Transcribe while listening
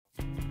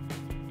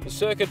The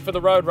circuit for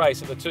the road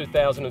race at the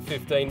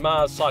 2015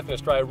 Mars Cycling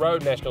Australia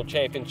Road National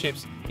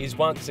Championships is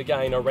once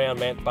again around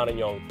Mount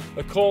Buninyong,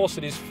 a course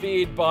that is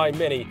feared by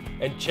many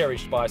and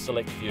cherished by a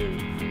select few.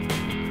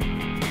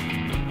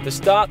 The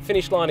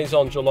start-finish line is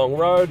on Geelong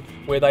Road,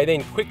 where they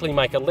then quickly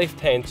make a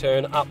left-hand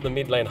turn up the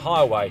Midland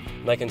Highway,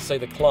 and they can see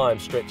the climb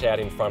stretch out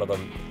in front of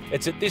them.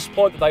 It's at this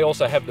point that they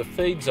also have the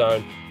feed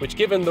zone, which,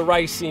 given the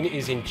racing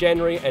is in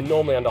January and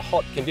normally under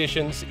hot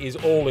conditions, is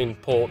all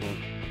important.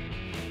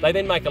 They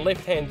then make a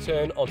left-hand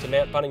turn onto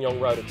Mount Buninyong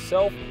Road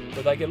itself,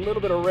 where they get a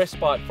little bit of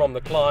respite from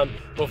the climb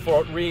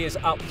before it rears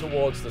up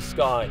towards the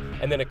sky,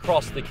 and then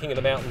across the King of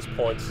the Mountains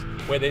points,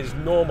 where there's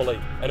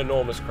normally an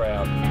enormous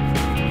crowd.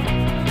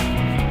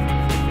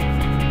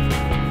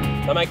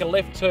 They make a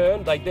left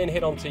turn, they then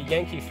head onto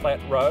Yankee Flat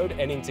Road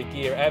and into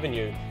Gear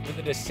Avenue, but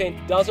the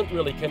descent doesn't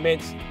really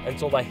commence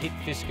until they hit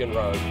Fiskin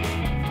Road.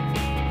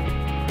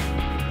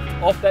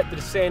 Off that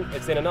descent,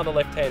 it's then another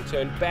left-hand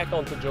turn back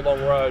onto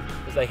Geelong Road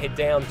as they head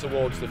down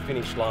towards the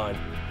finish line.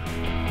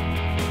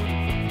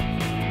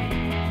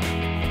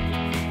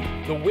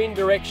 The wind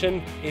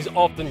direction is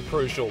often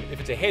crucial. If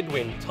it's a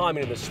headwind,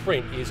 timing in the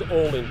sprint is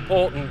all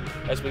important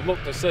as we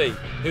look to see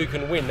who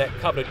can win that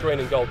coveted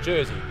green and gold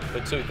jersey for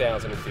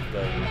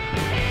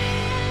 2015.